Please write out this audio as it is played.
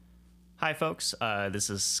Hi, folks.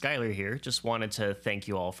 This is Skylar here. Just wanted to thank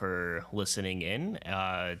you all for listening in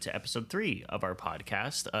to episode 3 of our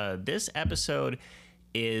podcast. This episode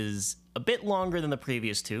is a bit longer than the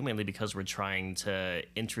previous two, mainly because we're trying to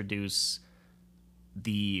introduce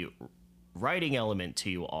the writing element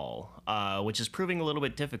to you all, which is proving a little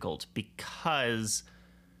bit difficult because,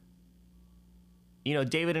 you know,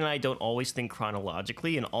 David and I don't always think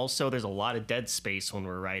chronologically, and also there's a lot of dead space when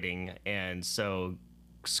we're writing, and so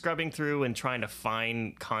scrubbing through and trying to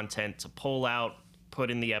find content to pull out,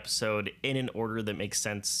 put in the episode in an order that makes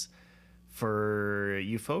sense for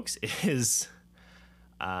you folks is,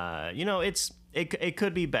 it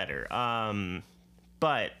could be better.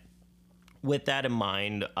 But with that in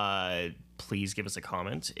mind, please give us a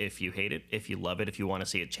comment if you hate it, if you love it, if you want to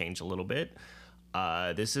see it change a little bit.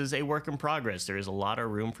 This is a work in progress. There is a lot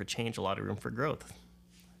of room for change, a lot of room for growth.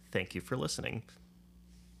 Thank you for listening.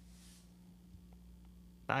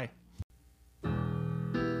 Bye.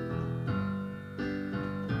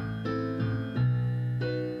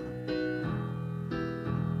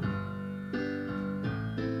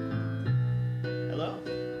 Hello.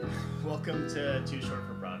 Welcome to Too Short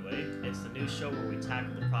for Broadway. It's the new show where we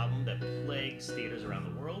tackle the problem that plagues theaters around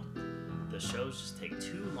the world. The shows just take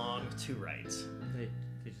too long to write. They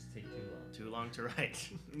just take too long. Too long to write.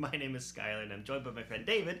 My name is Skylar, and I'm joined by my friend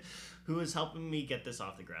David, who is helping me get this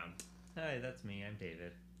off the ground. Hi, that's me. I'm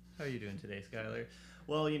David. How are you doing today, Skylar?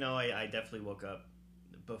 Well, you know, I definitely woke up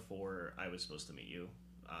before I was supposed to meet you,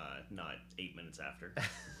 not 8 minutes after.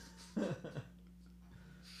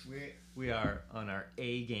 We are on our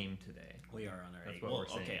A game today. We are on our That's A game. what we're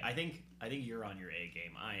saying. Okay, I think you're on your A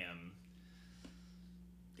game. I am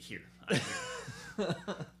here. I'm here.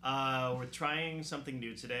 We're trying something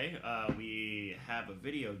new today. We have a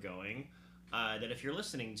video going that if you're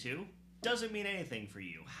listening to, doesn't mean anything for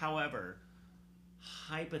you. However,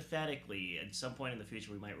 hypothetically, at some point in the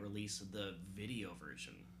future, we might release the video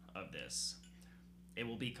version of this. It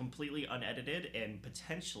will be completely unedited and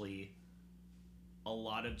potentially a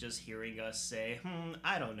lot of just hearing us say,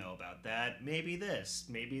 I don't know about that. Maybe this,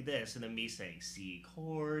 and then me saying C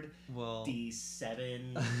chord, Well,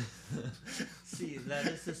 D7. see, that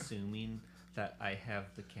is assuming that I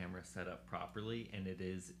have the camera set up properly and it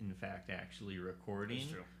is, in fact, actually recording.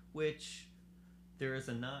 That's true. Which there is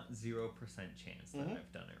a not 0% chance that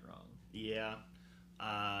I've done it wrong. Yeah.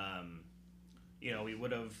 You know, we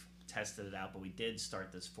would have tested it out, but we did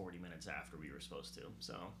start this 40 minutes after we were supposed to.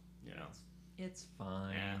 So, you know. It's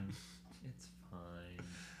fine. Yeah. It's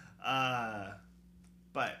fine.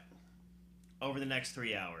 But over the next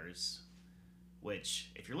 3 hours,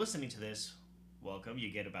 which, if you're listening to this, welcome.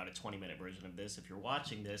 You get about a 20-minute version of this. If you're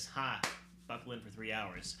watching this, buckle in for 3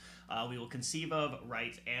 hours. We will conceive of,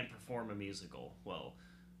 write, and perform a musical. Well,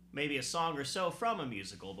 maybe a song or so from a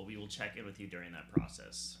musical, but we will check in with you during that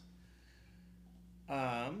process.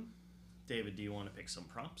 David, do you want to pick some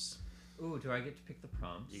prompts? Ooh, do I get to pick the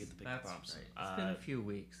prompts? You get to pick That's the prompts. Right. It's been a few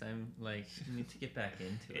weeks. I'm like, I need to get back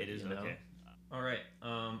into it. It is you know? okay. All right.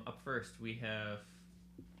 Up first we have,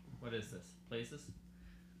 what is this? Places.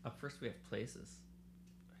 Up first we have places.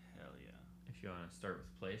 Hell yeah. If you want to start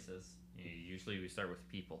with places, usually we start with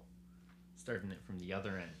people. Starting it from the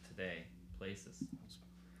other end today. Places.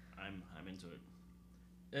 I'm into it.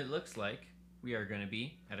 It looks like we are going to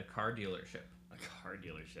be at a car dealership. A car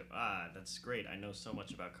dealership. That's great. I know so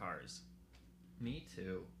much about cars. Me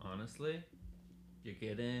too, honestly. You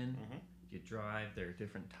get in, you drive, there are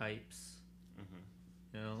different types.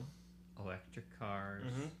 You know, electric cars,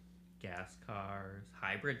 gas cars,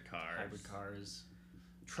 hybrid cars,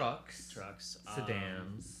 trucks,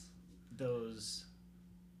 sedans. Those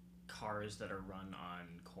cars that are run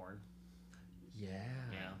on corn. Yeah.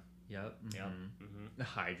 Yep. Yep. The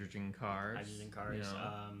hydrogen cars. You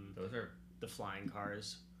know, those are the flying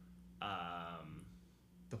cars.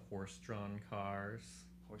 the horse-drawn cars.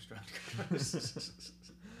 Horse-drawn cars.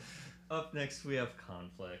 Up next, we have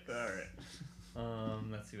conflicts. All right.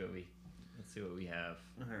 Let's see what we have.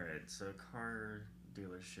 All right. So car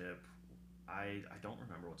dealership. I don't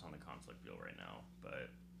remember what's on the conflict wheel right now, but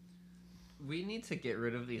we need to get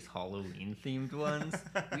rid of these Halloween themed ones.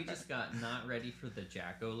 We just got not ready for the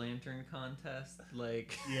jack-o'-lantern contest.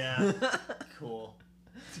 Like, yeah, cool.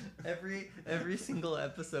 Every single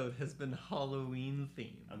episode has been Halloween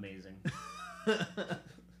themed. Amazing.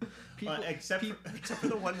 Except for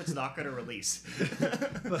the one that's not going to release.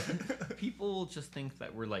 But people will just think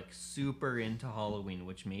that we're like super into Halloween,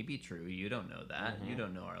 which may be true. You don't know that. You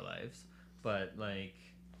don't know our lives. But like,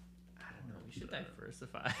 I don't know. We should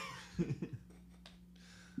diversify.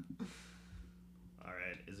 All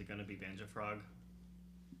right. Is it going to be Banjo Frog?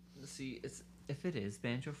 See, if it is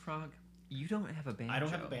Banjo Frog, You don't have a banjo. I don't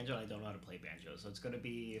have a banjo, and I don't know how to play banjo, so it's gonna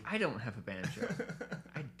be. I don't have a banjo.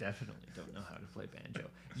 I definitely don't know how to play banjo.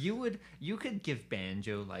 You could give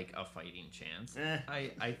banjo like a fighting chance.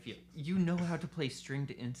 I feel you know how to play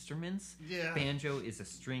stringed instruments. Yeah. Banjo is a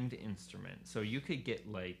stringed instrument, so you could get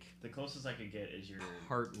like The closest I could get is your.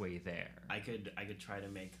 part way there. I could try to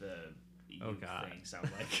make the Oh, God. thing sound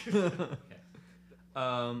like. Okay.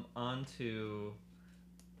 On to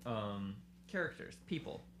characters,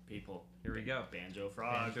 people. People. Here we go. Banjo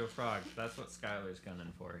frog. Banjo frog. That's what Skylar's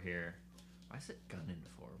gunning for here. Why is it gunning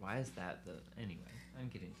for? Why is that the... Anyway, I'm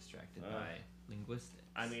getting distracted by linguistics.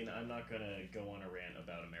 I mean, I'm not gonna go on a rant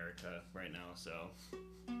about America right now, so.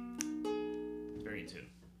 Very in tune.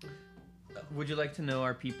 Would you like to know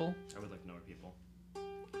our people? I would like to know our people.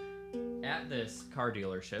 At this car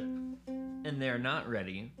dealership, and they're not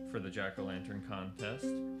ready for the jack-o'-lantern contest,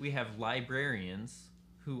 we have librarians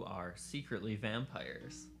who are secretly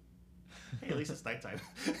vampires. Hey, at least it's nighttime.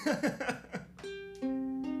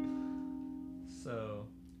 So,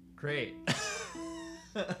 great.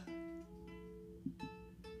 I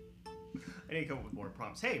need to come up with more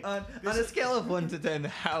prompts. Hey, On a scale of 1 to 10,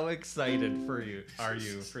 how excited are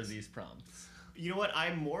you for these prompts? you know what?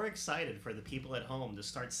 I'm more excited for the people at home to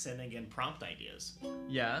start sending in prompt ideas.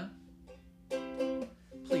 Yeah?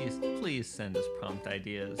 Please send us prompt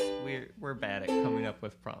ideas. We're bad at coming up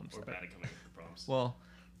with prompts. We're bad at coming up with prompts. Well,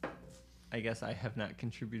 I guess I have not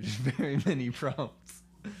contributed very many prompts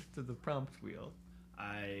to the prompt wheel.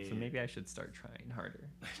 So maybe I should start trying harder.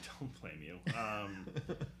 I don't blame you.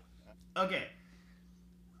 Okay.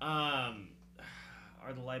 Are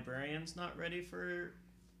the librarians not ready for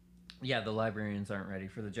Yeah, the librarians aren't ready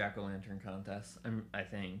for the jack-o'-lantern contest, I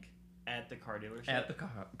think. at the car dealership? At the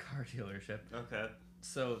car dealership. Okay.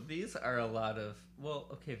 So these are a lot of... Well,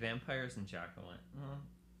 okay, vampires and jack-o'-lantern... Well,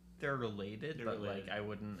 they're related, They're but related. like I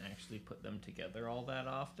wouldn't actually put them together all that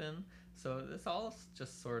often. So it's all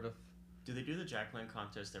just sort of... Do they do the Jackland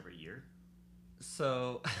contest every year?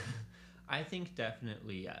 So I think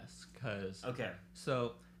definitely yes, because... Okay.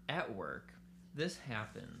 So at work, this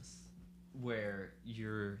happens where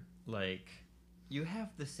you're like... You have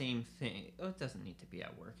the same thing. Oh, it doesn't need to be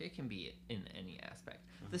at work. It can be in any aspect.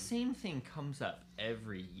 The same thing comes up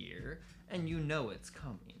every year, and you know it's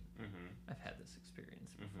coming. I've had this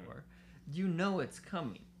experience before. You know it's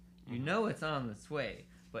coming. You know it's on its way.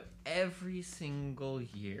 But every single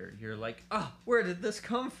year, you're like, oh, where did this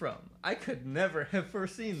come from? I could never have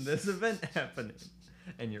foreseen this event happening.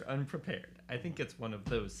 And you're unprepared. I think it's one of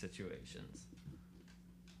those situations.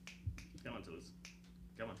 Come on, Toulouse.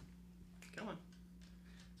 Come on. Come on.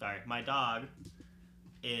 Sorry, my dog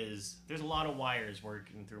is... There's a lot of wires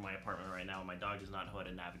working through my apartment right now, and my dog does not know how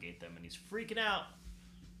to navigate them, and he's freaking out.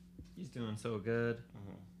 He's doing so good.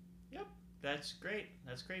 Yep, that's great.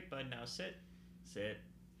 That's great, bud. Now sit. Sit.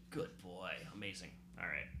 Good boy. Amazing. All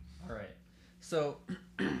right. All right. So,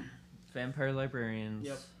 vampire librarians.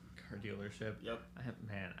 Yep. Car dealership. Yep.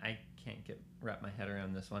 I can't wrap my head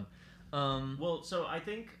around this one. Well, so I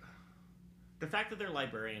think the fact that they're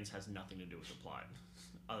librarians has nothing to do with the plot,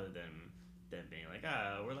 other than them being like,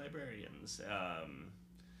 we're librarians.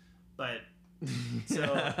 But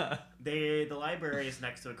so the library is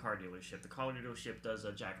next to a car dealership. The car dealership does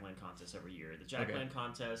a Jack-o'-lantern contest every year. The Jack-o'-lantern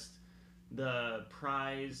contest, the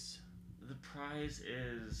prize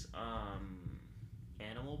is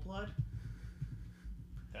animal blood.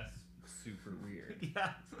 That's super weird.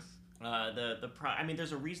 Yeah. The prize. I mean,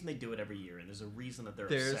 there's a reason they do it every year, and there's a reason that they're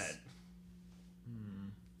There's- upset.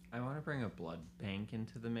 I want to bring a blood bank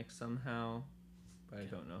into the mix somehow, but I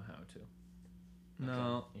don't know how to.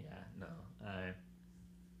 No, no.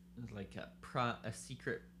 It's like a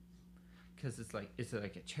secret, because it's like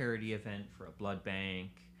a charity event for a blood bank.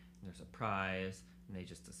 And there's a prize, and they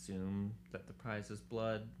just assume that the prize is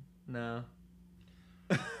blood. No.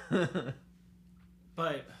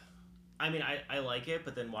 But I mean, I like it,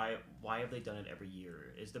 but then why have they done it every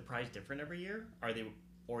year? Is the prize different every year? Are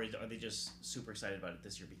they just super excited about it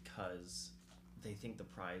this year because they think the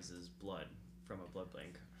prize is blood from a blood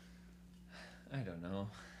bank? I don't know.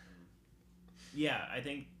 Yeah, I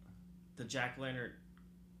think the Jack-o'-lantern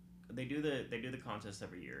they do the contest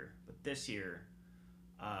every year, but this year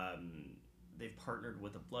they've partnered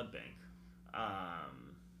with a blood bank.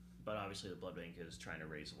 But obviously the blood bank is trying to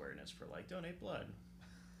raise awareness for like donate blood.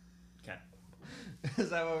 Okay. Is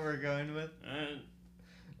that what we're going with?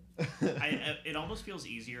 It almost feels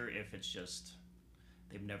easier if it's just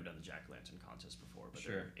they've never done the Jack-o'-lantern contest before, but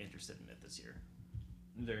Sure. they're interested in it this year.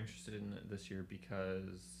 They're interested in it this year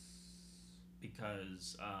because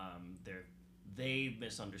they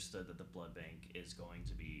misunderstood that the blood bank is going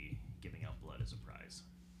to be giving out blood as a prize.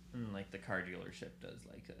 And like the car dealership does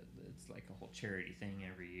it's like a whole charity thing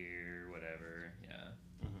every year, whatever. Yeah.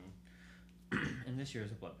 Mm-hmm. And this year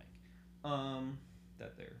is a blood bank.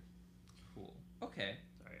 That they're cool. Okay.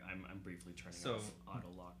 Sorry, I'm briefly turning off auto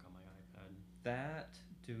lock on my iPad. That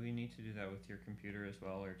do we need to do that with your computer as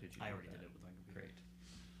well, or did you? I already did it with my computer.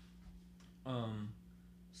 Great.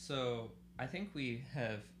 So I think we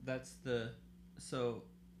have that's the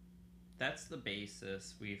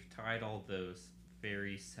basis. We've tied all those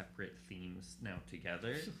very separate themes now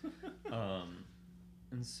together.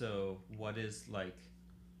 And so what is like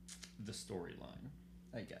the storyline,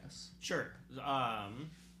 I guess? Sure.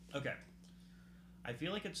 Okay. I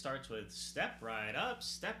feel like it starts with step right up,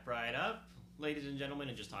 ladies and gentlemen,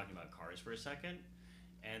 and just talking about cars for a second.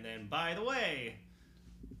 And then, by the way,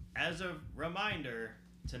 as a reminder,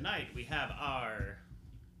 tonight we have our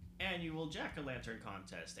annual jack-o'-lantern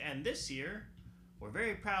contest. And this year, we're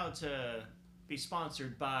very proud to be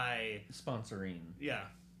sponsored by... Sponsoring. Yeah.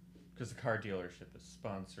 Because the car dealership is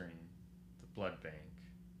sponsoring the blood bank.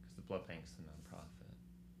 Because the blood bank's the nonprofit.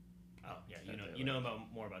 Oh, yeah, you know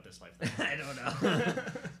more about this life than I don't know.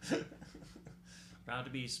 Proud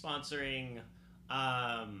to be sponsoring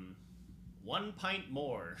 1 Pint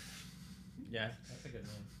More. Yeah, that's a good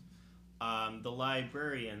name. The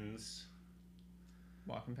librarians.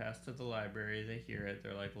 Walking past to the library, they hear it,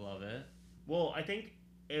 they're like, love it. Well, I think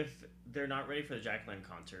if they're not ready for the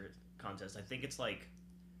Jack-o'-lantern contest, I think it's like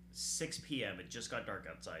 6 p.m. It just got dark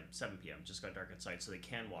outside. 7 p.m. just got dark outside, so they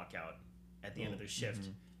can walk out at the end of their shift.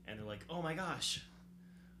 Mm-hmm. And they're like, oh my gosh,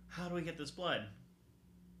 how do we get this blood?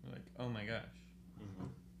 They're like, oh my gosh,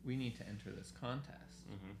 we need to enter this contest.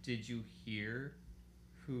 Mm-hmm. Did you hear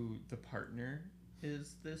who the partner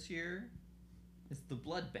is this year? It's the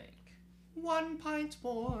blood bank. 1 pint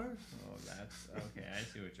more. Oh, that's okay. I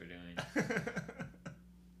see what you're doing.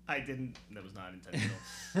 I didn't. That was not intentional.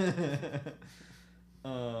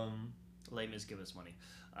 Les Mis, give us money.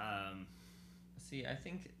 See, I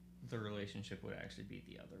think the relationship would actually be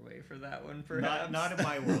the other way for that one, perhaps. Not in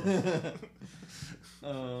my world.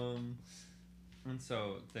 And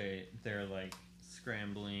so they're like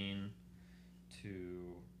scrambling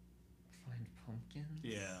to find pumpkins.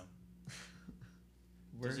 Yeah.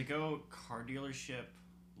 Does it go car dealership,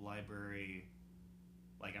 library?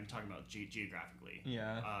 Like I'm talking about geographically.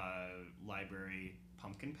 Yeah. Library,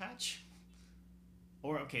 pumpkin patch.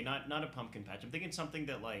 Or okay, not a pumpkin patch. I'm thinking something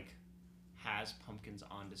that like has pumpkins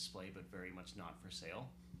on display, but very much not for sale.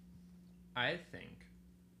 I think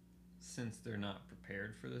since they're not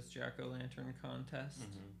prepared for this jack-o'-lantern contest,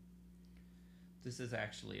 this is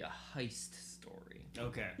actually a heist story.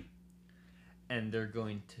 Okay. And they're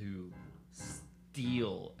going to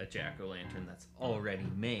steal a jack-o'-lantern that's already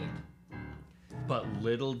made. But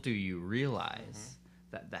little do you realize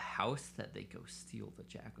that the house that they go steal the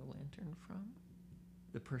jack-o'-lantern from,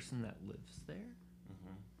 the person that lives there,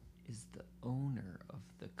 is the owner of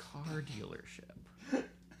the car dealership.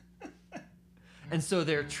 And so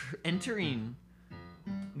they're entering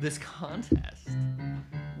this contest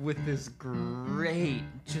with this great,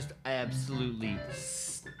 just absolutely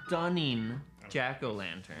stunning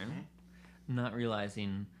jack-o'-lantern, not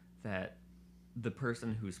realizing that the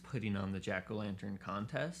person who's putting on the jack-o'-lantern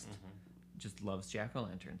contest just loves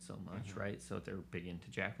jack-o'-lanterns so much, right? So they're big into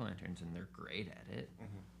jack-o'-lanterns and they're great at it.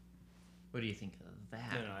 What do you think of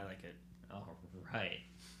that? No, I like it. All right.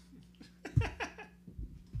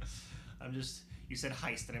 I'm just... You said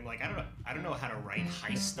heist, and I'm like, I don't know how to write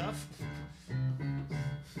heist stuff.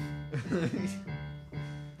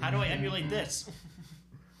 How do I emulate this?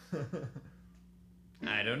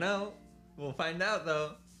 I don't know. We'll find out,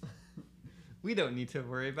 though. We don't need to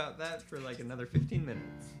worry about that for like another 15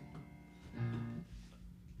 minutes.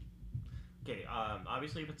 Okay,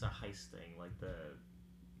 obviously if it's a heist thing, like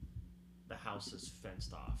the house is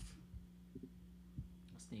fenced off.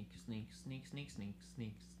 Sneak, sneak, sneak, sneak, sneak,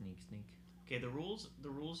 sneak, sneak, sneak. Okay, the rules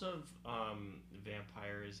of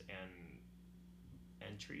vampires and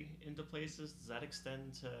entry into places, does that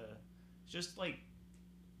extend to just like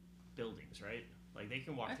buildings, right? Like they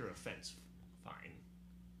can walk through a fence fine.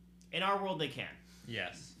 In our world they can.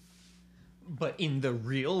 Yes. But in the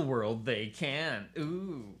real world they can.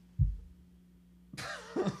 Ooh.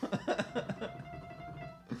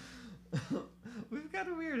 We've got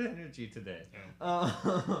a weird energy today. Yeah.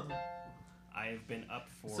 I've been up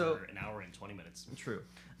for an hour and 20 minutes. True.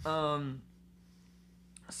 I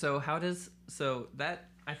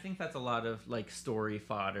think that's a lot of like story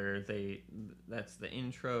fodder. That's the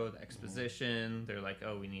intro, the exposition. They're like,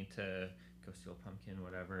 oh, we need to go steal a pumpkin,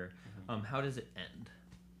 whatever. How does it end?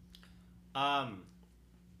 Um,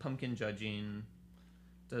 Pumpkin judging.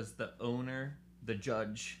 Does the owner the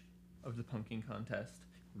judge of the pumpkin contest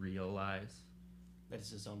realize That is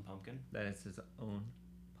his own pumpkin? that it's his own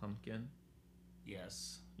pumpkin?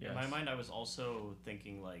 Yes. Yes. In my mind, I was also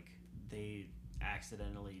thinking, like, they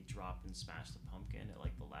accidentally dropped and smashed the pumpkin at,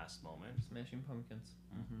 like, the last moment. Smashing pumpkins.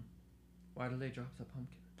 Mm-hmm. Why do they drop the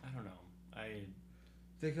pumpkin? I don't know.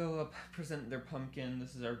 They go up, present their pumpkin.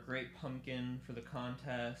 This is our great pumpkin for the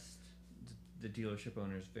contest. The dealership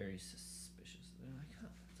owner is very suspicious. They're like, oh,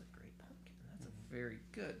 that's a great pumpkin. That's a very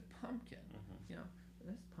good pumpkin. You know,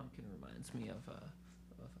 this pumpkin reminds me of a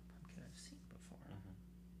pumpkin I've seen before.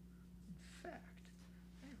 In fact,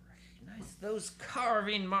 I recognize those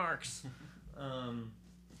carving marks.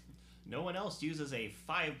 No one else uses a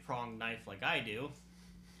 5-pronged knife like I do.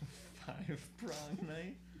 5-prong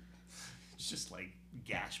knife? It's just like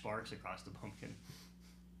gash marks across the pumpkin.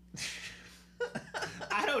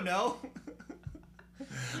 I don't know.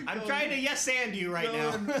 I'm trying to yes and you right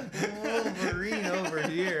now. Wolverine over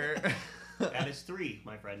here. That is 3,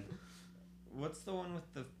 my friend. What's the one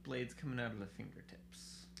with the blades coming out of the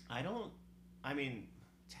fingertips? I mean,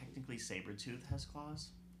 technically Sabretooth has claws,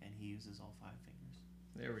 and he uses all 5 fingers.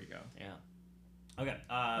 There we go. Yeah. Okay.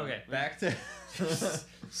 Okay, back to...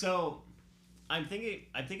 So, I'm thinking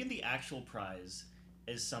the actual prize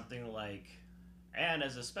is something like, and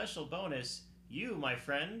as a special bonus, you, my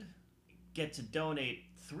friend, get to donate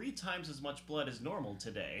 3 times as much blood as normal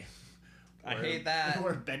today. I hate that.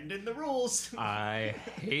 We're bending the rules. I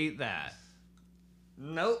hate that.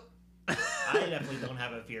 Nope. I definitely don't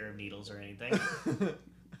have a fear of needles or anything.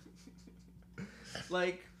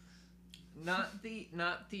 Like, not the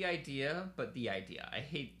idea, but the idea. I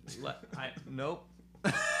hate. Nope.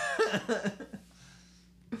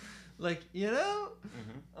 Like, you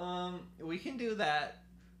know, we can do that.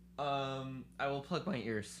 I will plug my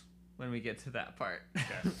ears when we get to that part.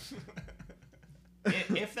 Okay.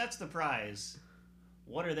 If that's the prize,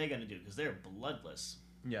 what are they going to do? Because they're bloodless.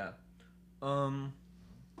 Yeah.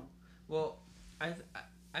 Well, I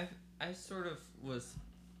sort of was.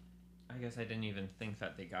 I guess I didn't even think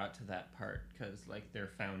that they got to that part because like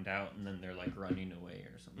they're found out and then they're like running away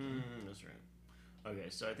or something. That's right. Okay,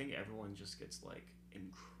 so I think everyone just gets like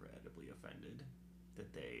incredibly offended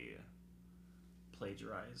that they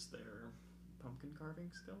plagiarize their pumpkin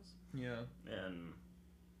carving skills. Yeah. And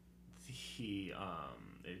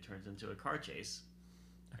it turns into a car chase.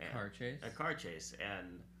 A car chase,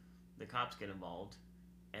 and the cops get involved,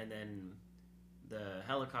 and then the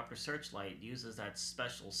helicopter searchlight uses that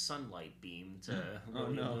special sunlight beam to. Oh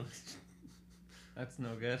no, that's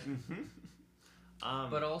no good.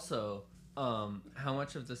 But also, how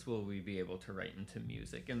much of this will we be able to write into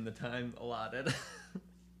music in the time allotted?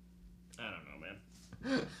 I don't know,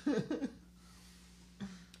 man.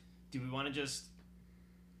 Do we want to just?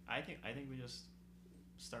 I think we just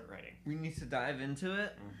start writing. We need to dive into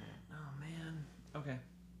it. Oh man. Okay.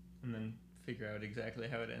 And then figure out exactly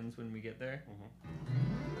how it ends when we get there.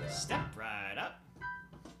 Step right up.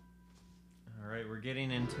 All right, we're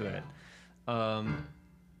getting into it. Do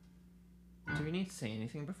we need to say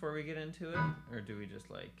anything before we get into it, or do we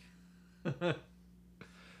just like?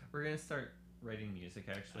 We're gonna start writing music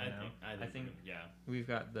actually now. I think yeah. We've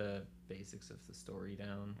got the basics of the story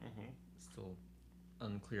down. Still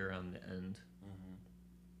unclear on the end.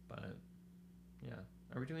 But yeah,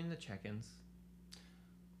 are we doing the check-ins?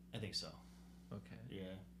 I think so. Okay.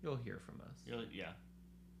 Yeah. You'll hear from us. Yeah.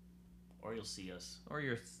 Or you'll see us. Or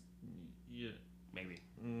you Maybe.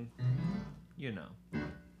 You know.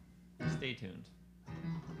 Stay tuned.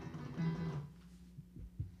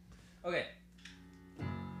 Okay.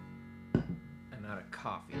 I'm out of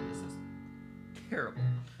coffee. This is terrible.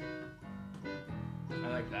 I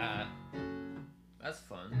like that. That's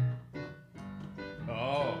fun.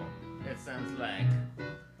 Oh, it sounds like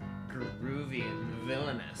groovy and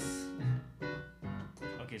villainous.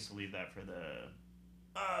 Okay, so leave that for the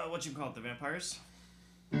what you call it, the vampires?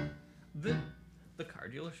 The car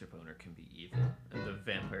dealership owner can be evil, and the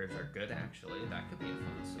vampires are good. Actually, that could be a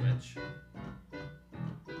fun switch.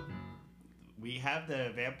 We have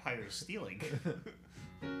the vampires stealing.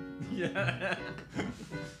 Yeah.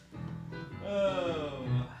 Oh.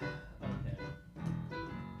 Okay.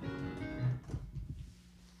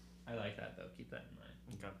 I like that though. Keep that in mind.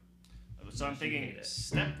 Okay. So I'm thinking,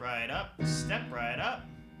 step right up, step right up.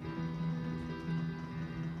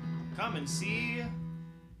 Come and see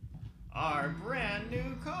our brand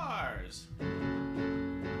new cars.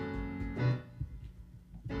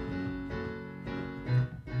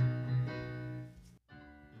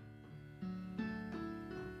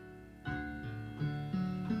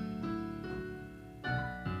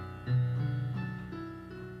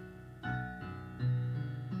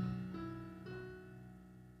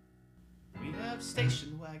 have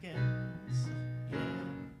station wagons.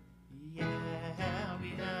 Yeah, yeah, we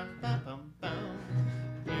have ba-bum-bum.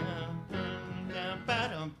 Yeah,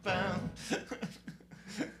 ba-dum-bum.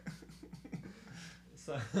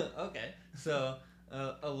 So okay, so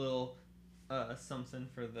a little something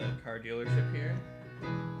for the car dealership here.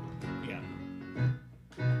 Yeah.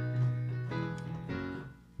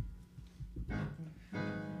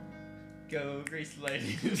 Go grease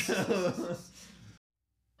ladies.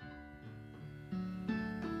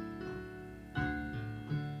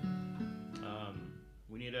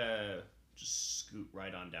 We need to just scoot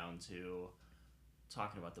right on down to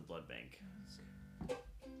talking about the blood bank.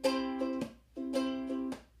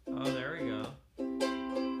 Oh, there we go.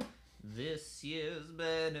 This year's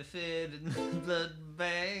benefit in the blood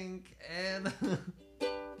bank and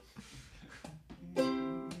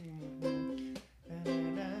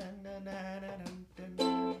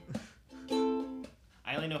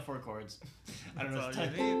I only know 4 chords. I don't know That's what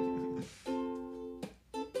all you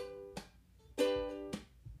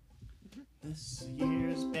This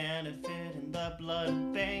year's benefit in the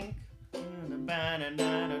blood bank.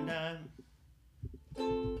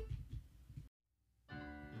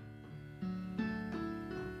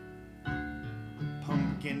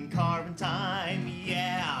 Pumpkin carving time,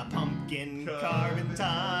 yeah. Pumpkin carving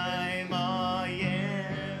time, oh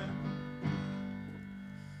yeah.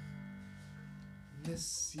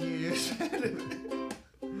 This year's benefit.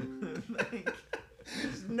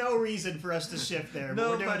 There's no reason for us to shift there, but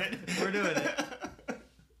No, we're doing but it. we're doing it.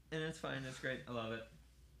 And it's fine, it's great. I love it.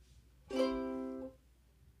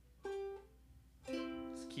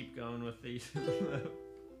 Just keep going with these. Do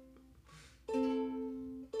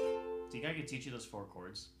you think I could teach you those 4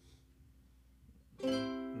 chords?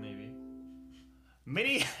 Maybe.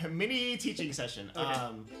 Mini teaching session.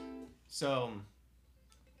 Okay.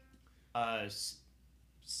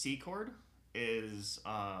 C chord is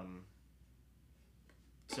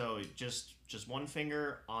so just one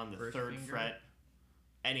finger on the First 3rd finger? fret.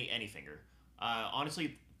 Any finger.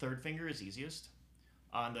 Honestly, 3rd finger is easiest.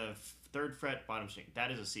 On the 3rd fret, bottom string. That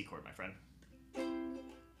is a C chord, my friend.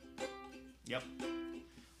 Yep.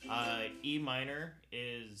 E minor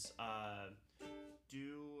is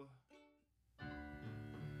do.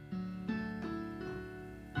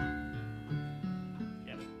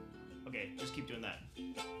 Yep. Okay, just keep doing that.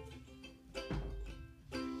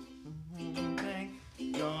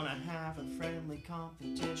 Gonna have a friendly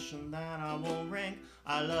competition that I will rank.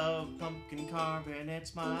 I love pumpkin carving,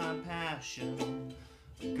 it's my passion.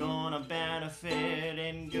 Gonna benefit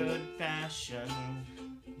in good fashion.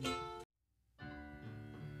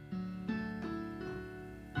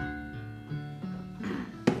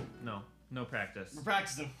 No practice. We're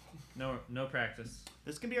practicing. No practice.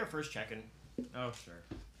 This can be our first check-in. Oh, sure.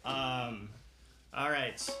 All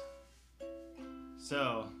right.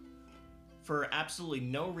 So, for absolutely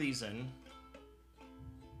no reason,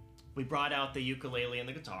 we brought out the ukulele and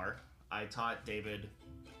the guitar. I taught David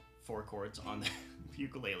 4 chords on the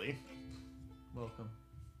ukulele. Welcome.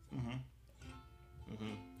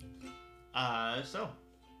 So,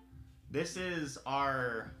 this is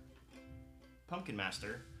our pumpkin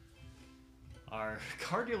master, our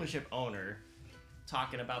car dealership owner,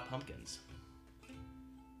 talking about pumpkins.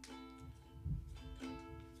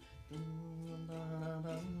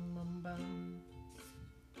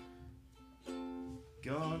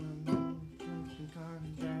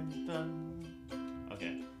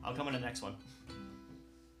 Okay, I'll come on the next one.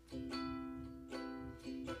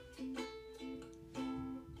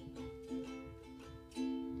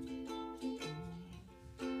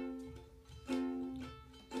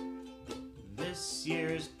 This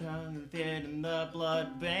year's benefit in the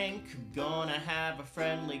blood bank. Gonna have a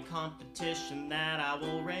friendly competition that I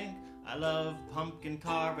will rank. I love pumpkin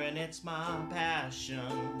carving, it's my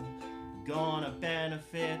passion. Gonna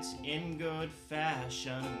benefit in good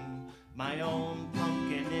fashion. My own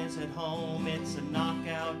pumpkin is at home, it's a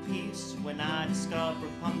knockout piece. When I discover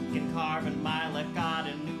pumpkin carving, my life got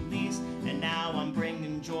a new lease. And now I'm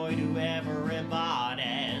bringing joy to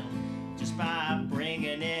everybody, just by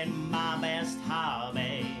bringing in my best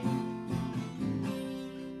hobby.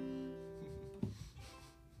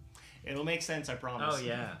 It'll make sense, I promise. Oh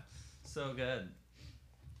yeah, so good.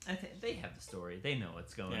 I think they have the story. They know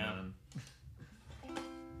what's going on.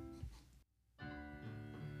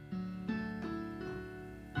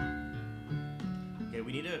 Okay,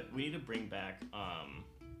 we need to bring back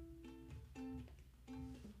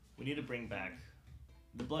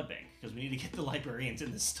the blood bank, because we need to get the librarians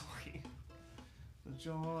in this story.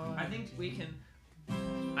 I think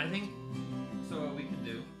so. What we can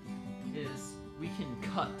do is we can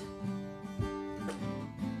cut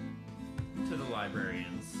to the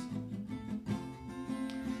librarians.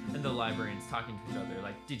 And the librarians talking to each other,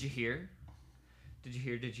 like, did you hear? Did you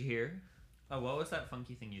hear? Did you hear? Oh, what was that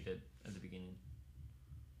funky thing you did at the beginning?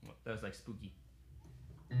 What? That was like spooky.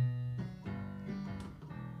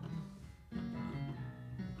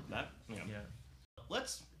 That? Yeah.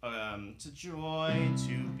 Let's, it's a joy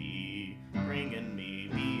to be bringing me,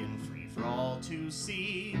 being free for all to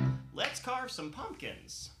see. Let's carve some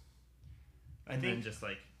pumpkins. and then just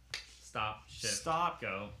like, stop, shift,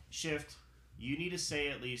 go. Shift. You need to say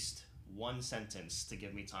at least one sentence to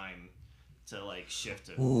give me time to like shift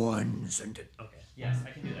it. One sentence. Okay. Yes,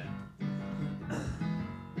 I can do that.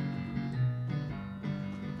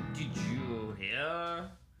 Did you hear?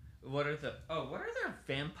 What are their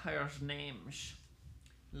vampires' names?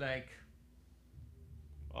 Like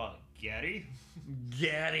Gaddy?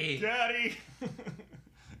 Gaddy. Gaddy!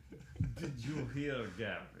 Did you hear,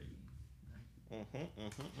 Gary?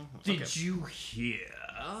 Did you hear?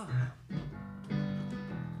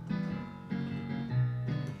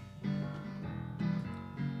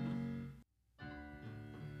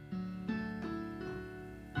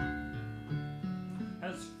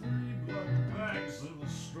 Has free blood bags in the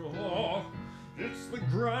store. It's the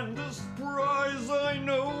grandest prize I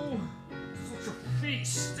know. Such a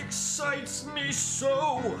feast excites me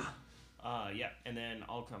so. Yeah, and then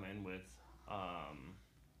I'll come in with,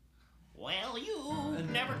 well, you've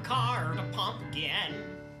never carved a pumpkin,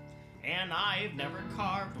 and I've never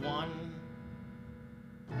carved one.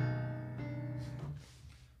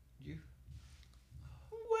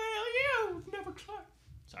 Well, you've never carved.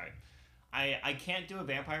 Sorry. I can't do a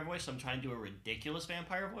vampire voice, so I'm trying to do a ridiculous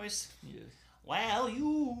vampire voice. Yes. Well,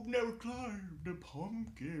 you've never climbed a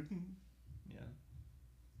pumpkin. Yeah.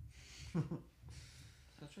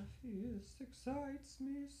 Such a feast excites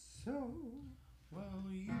me so. Well,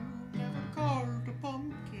 you've never carved a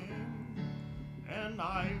pumpkin, and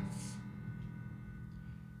I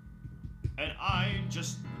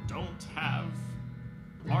just don't have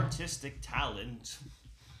artistic talent.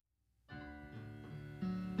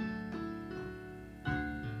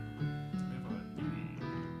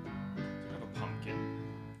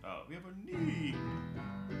 We have a need.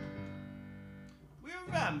 We're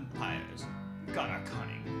vampires. We've got our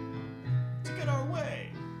cunning to get our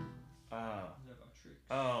way.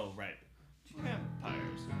 Oh, right.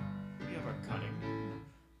 Vampires. We have our cunning.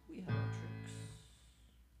 We have our tricks.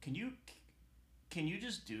 Can you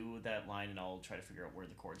just do that line and I'll try to figure out where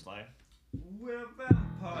the chords lie? We're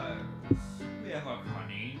vampires. We have our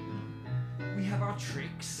cunning. We have our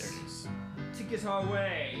tricks. There it is. To get our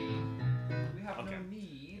way. We have Okay. no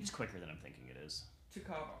need It's quicker than I'm thinking it is. to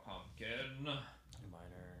carve a pumpkin.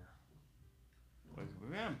 Minor. We're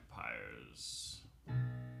vampires.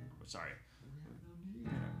 Sorry.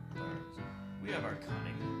 Vampires. We have our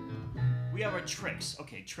cunning. We have our tricks.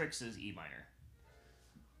 Okay, tricks is E minor.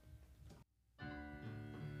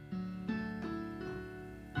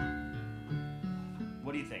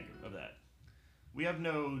 What do you think of that? We have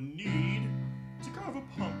no need to carve a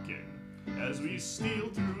pumpkin as we steal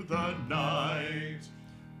through the night.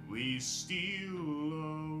 We steal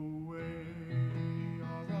away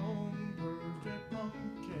our own perfect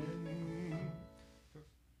pumpkin.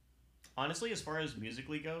 Honestly, as far as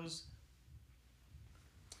musically goes,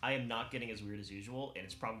 I am not getting as weird as usual, and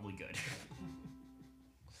it's probably good.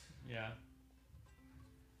 Yeah.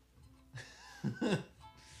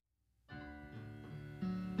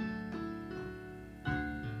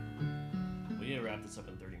 We need to wrap this up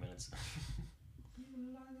in 30 minutes.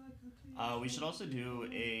 We should also do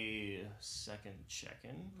a second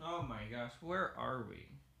check-in. Oh my gosh, where are we?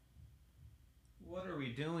 What are we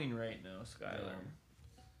doing right now, Skylar?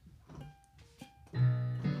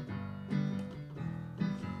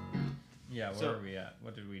 Yeah, where are we at?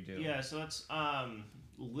 What did we do? Yeah, so it's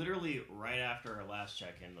literally right after our last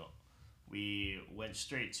check-in, we went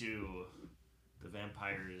straight to the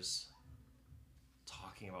vampires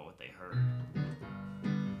talking about what they heard.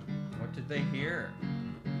 What did they hear?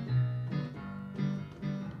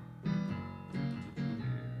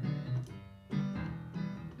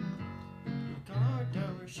 Guard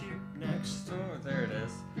our ship next Oh, there it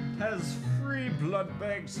is. Has free blood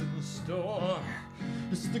bags in store.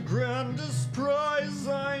 It's the grandest prize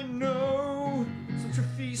I know. Such a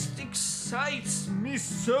feast excites me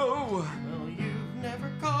so. Well, you've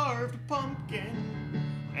never carved a pumpkin,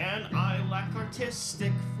 and I lack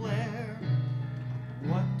artistic flair.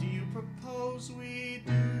 What do you propose we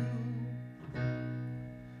do?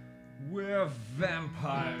 We're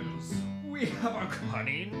vampires. We have our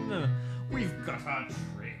cunning. We've got our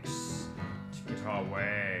tricks to get our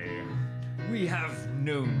way. We have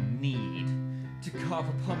no need to carve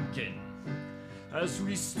a pumpkin, as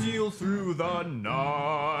we steal through the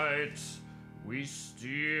night. We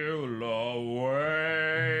steal away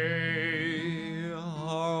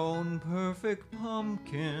our own perfect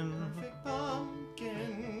pumpkin. Perfect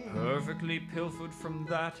pumpkin. Perfectly pilfered from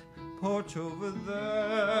that porch over Watch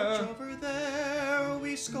there. over there,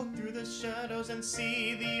 we scope through the shadows and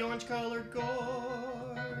see the orange-colored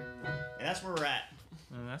gourd. And that's where we're at.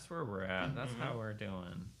 And that's where we're at. That's how we're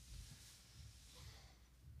doing.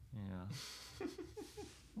 Yeah.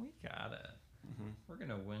 We got it. We're going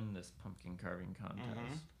to win this pumpkin carving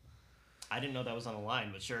contest. I didn't know that was on the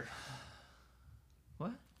line, but sure.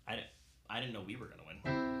 What? I didn't know we were gonna win.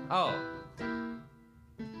 Oh.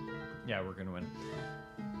 Yeah, we're going to win.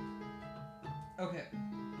 Okay.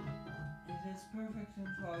 It is perfect and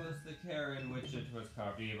flawless the care in which it was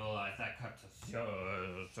carved. Evil eyes that cut to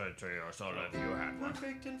Say to your soul if you had one.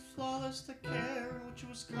 Perfect and flawless the care in which it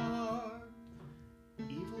was carved.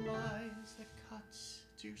 Evil eyes that cut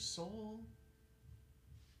to your soul.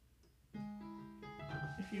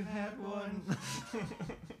 If you had one.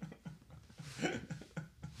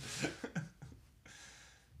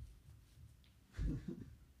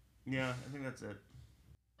 Yeah, I think that's it.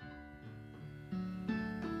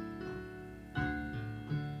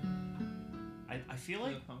 I feel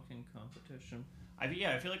like the pumpkin competition. I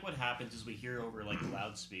feel like what happens is we hear over like the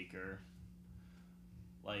loudspeaker,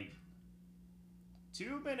 like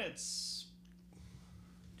 2 minutes.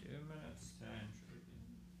 2 minutes to entry.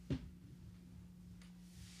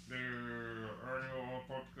 The annual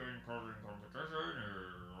pumpkin carving competition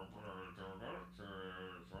is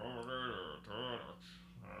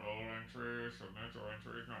all entries, submit your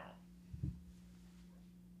entries now.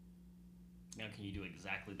 Now, can you do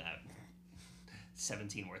exactly that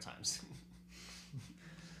 17 more times?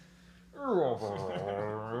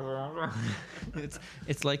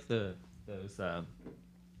 It's like those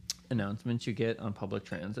announcements you get on public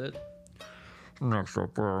transit. Next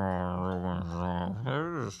up,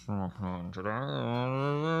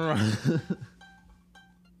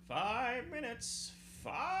 5 minutes.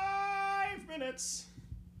 5 minutes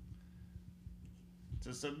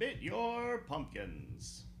to submit your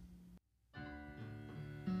pumpkins.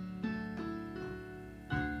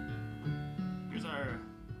 Here's our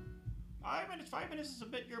 5 minutes to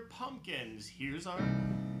submit your pumpkins. Here's our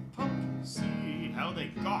pumpkin. See how they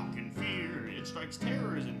gawk in fear. It strikes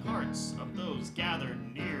terrors in hearts of those gathered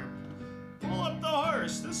near. Pull up the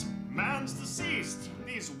hearse, this man's deceased.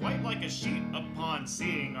 He's white like a sheet upon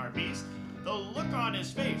seeing our beast. The look on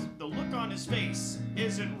his face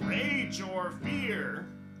isn't rage or fear.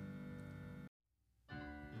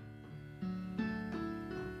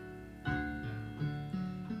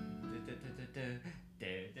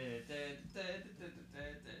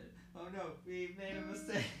 Oh no, we made a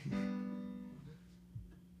mistake.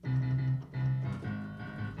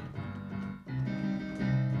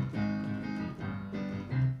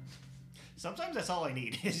 Sometimes that's all I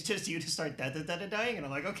need. It's just you to start dying, and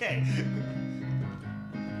I'm like, okay.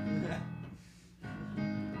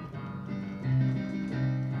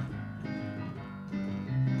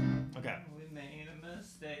 Okay. We made a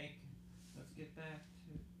mistake.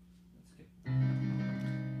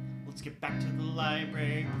 Let's get back to the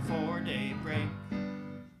library before daybreak.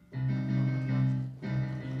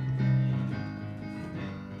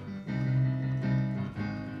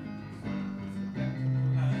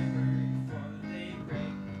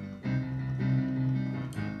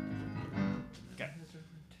 Okay.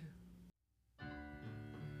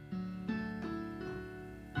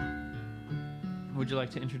 Would you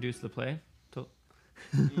like to introduce the play?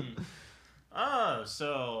 Oh,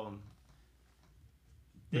 so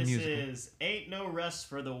The this musical. is Ain't No Rest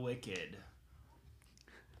for the Wicked.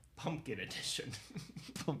 Pumpkin edition.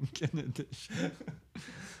 Pumpkin edition.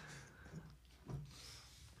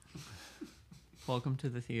 Welcome to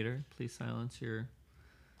the theater. Please silence your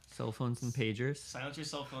cell phones and pagers. Silence your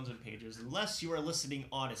cell phones and pagers. Unless you are listening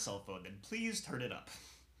on a cell phone, then please turn it up.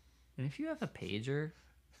 And if you have a pager,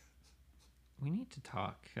 we need to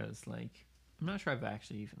talk because, like, I'm not sure I've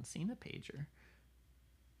actually even seen a pager.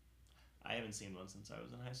 I haven't seen one since I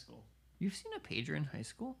was in high school. You've seen a pager in high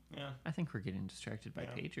school? Yeah. I think we're getting distracted by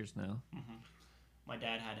Yeah. pagers now. Mm-hmm. My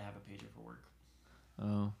dad had to have a pager for work.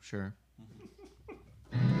 Oh, sure.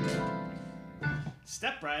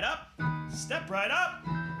 Step right up,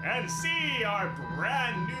 and see our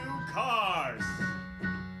brand new cars.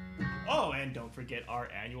 Oh, and don't forget our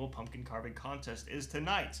annual pumpkin carving contest is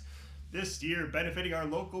tonight. This year benefiting our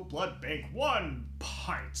local blood bank, 1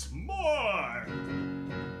 pint more.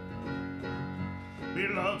 We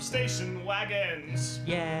love station wagons,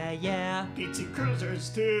 Yeah. PT cruisers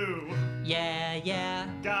too. Yeah.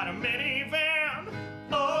 Got a minivan,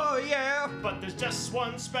 But there's just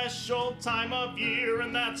one special time of year,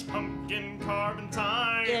 and that's pumpkin carving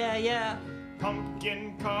time. Yeah, yeah.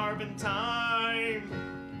 Pumpkin carving time.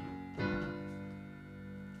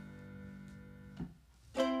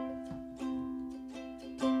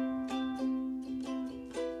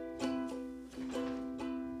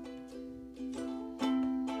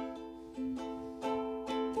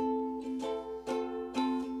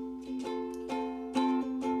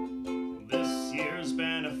 This year's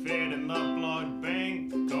benefit in the blood bank.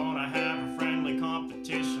 Gonna have a friendly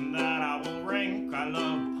competition that I will rank. I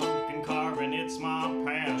love pumpkin carving, it's my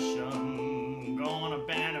passion. Gonna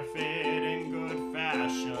benefit in good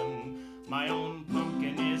fashion. My own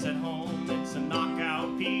pumpkin is at home, it's a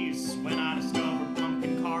knockout piece. When I discovered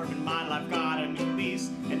pumpkin carving, my life got a new lease.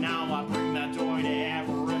 And now I bring that joy to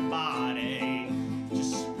everybody.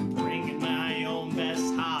 Just bringing my own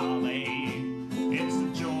best holly. It's a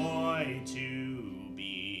joy to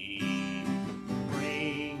be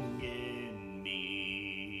bringing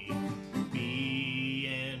me,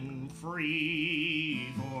 being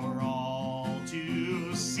free for all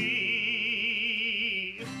to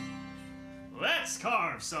see. Let's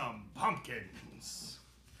carve some pumpkins.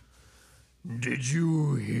 Did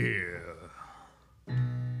you hear?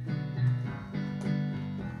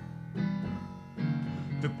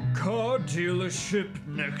 The car dealership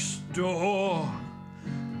next door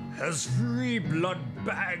has free blood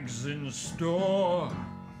bags in store.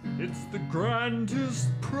 It's the grandest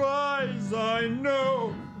prize I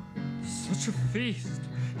know. Such a feast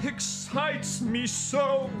excites me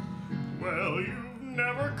so. Well, you've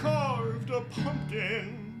never carved a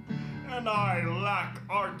pumpkin, and I lack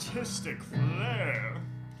artistic flair.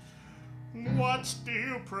 What do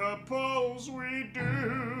you propose we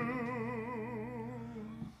do?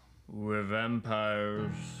 We're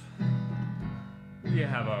vampires. We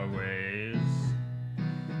have our ways.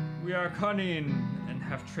 We are cunning and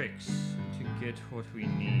have tricks to get what we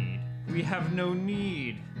need. We have no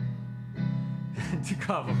need to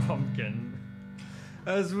carve a pumpkin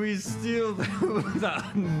as we steal them with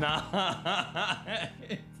our knife.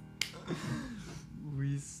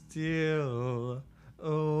 We steal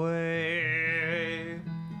away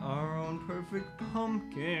our own perfect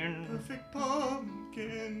pumpkin. Perfect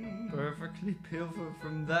pumpkin. Perfectly pilfer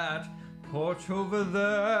from that porch over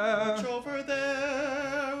there. Watch over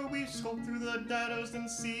there. We sculpt through the shadows and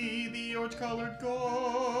see the orange-colored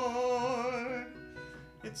gore.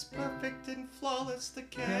 It's perfect and flawless, the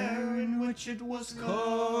care in which it was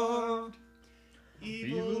carved.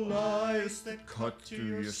 Evil eyes that cut to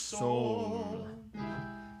your soul.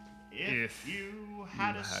 If you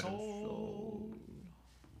had a soul.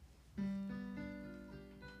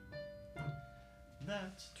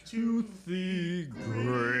 That Toothy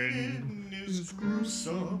grin is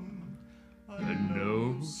gruesome. a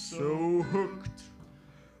nose so hooked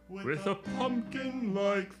with a pumpkin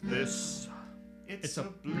like this. It's a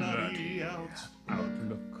bloody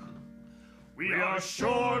outlook. We are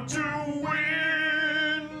sure to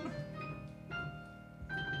win.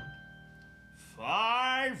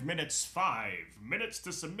 5 minutes. 5 minutes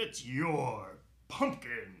to submit your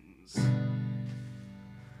pumpkins.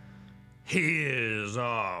 Here's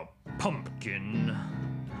our pumpkin.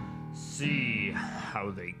 See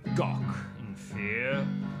how they gawk in fear.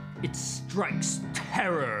 It strikes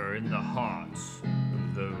terror in the hearts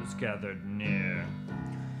of those gathered near.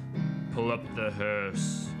 Pull up the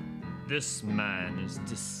hearse. This man is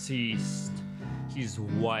deceased. He's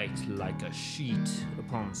white like a sheet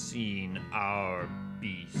upon seeing our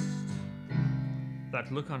beast.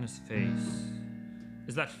 That look on his face,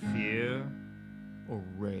 is that fear or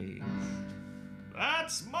rage?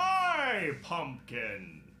 That's my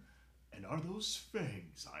pumpkin. And are those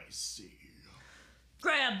fangs I see?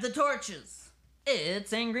 Grab the torches.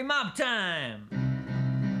 It's angry mob time.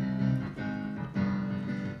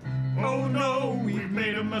 Oh no, we've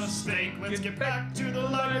made a mistake. Let's get back to the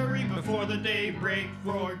library before the day break.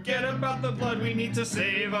 Forget about the blood, we need to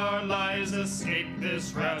save our lives. Escape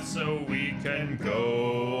this wrath so we can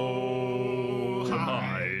go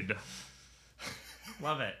hide.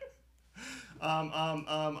 Love it.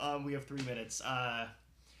 We have 3 minutes.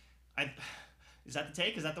 Is that the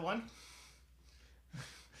take? Is that the one?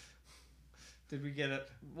 Did we get it?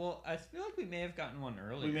 Well, I feel like we may have gotten one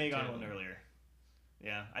earlier. We may have gotten one earlier.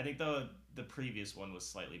 Yeah, I think the previous one was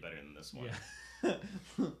slightly better than this one. Yeah.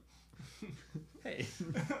 Hey.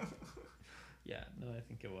 Yeah, no, I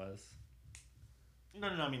think it was. No,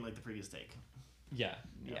 I mean like the previous take. Yeah,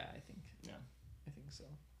 Yeah. I think. Yeah. I think so.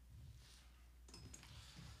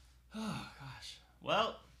 Oh gosh.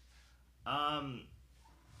 Well,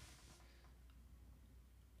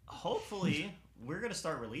 hopefully we're gonna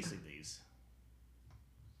start releasing these.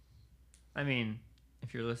 I mean,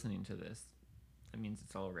 if you're listening to this, that means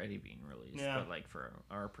it's already being released. Yeah. But like for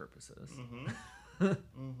our purposes,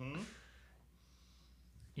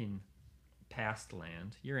 in past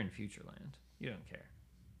land, you're in future land. You don't care.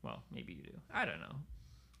 Well, maybe you do. I don't know.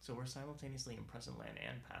 So we're simultaneously in present land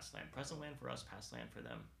and past land. Present land for us, past land for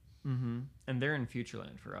them. Mm-hmm. And they're in future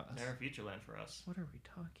land for us. They're future land for us. What are we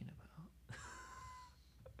talking about?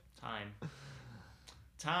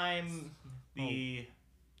 Time. The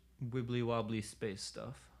wibbly wobbly space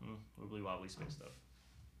stuff. wibbly wobbly space stuff.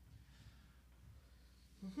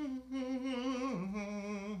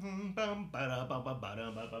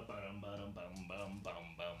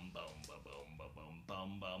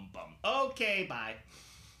 Okay, bye.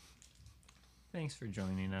 Thanks for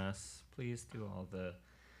joining us. Please do all the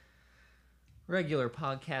regular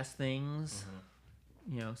podcast things.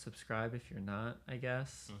 You know, subscribe if you're not, I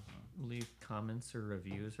guess. Leave comments or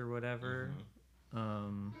reviews or whatever.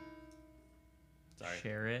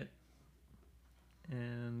 Share it.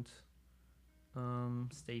 And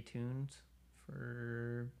stay tuned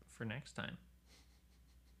for next time.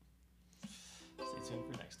 Stay tuned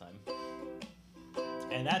for next time.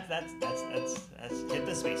 And that's hit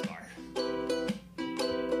the space bar.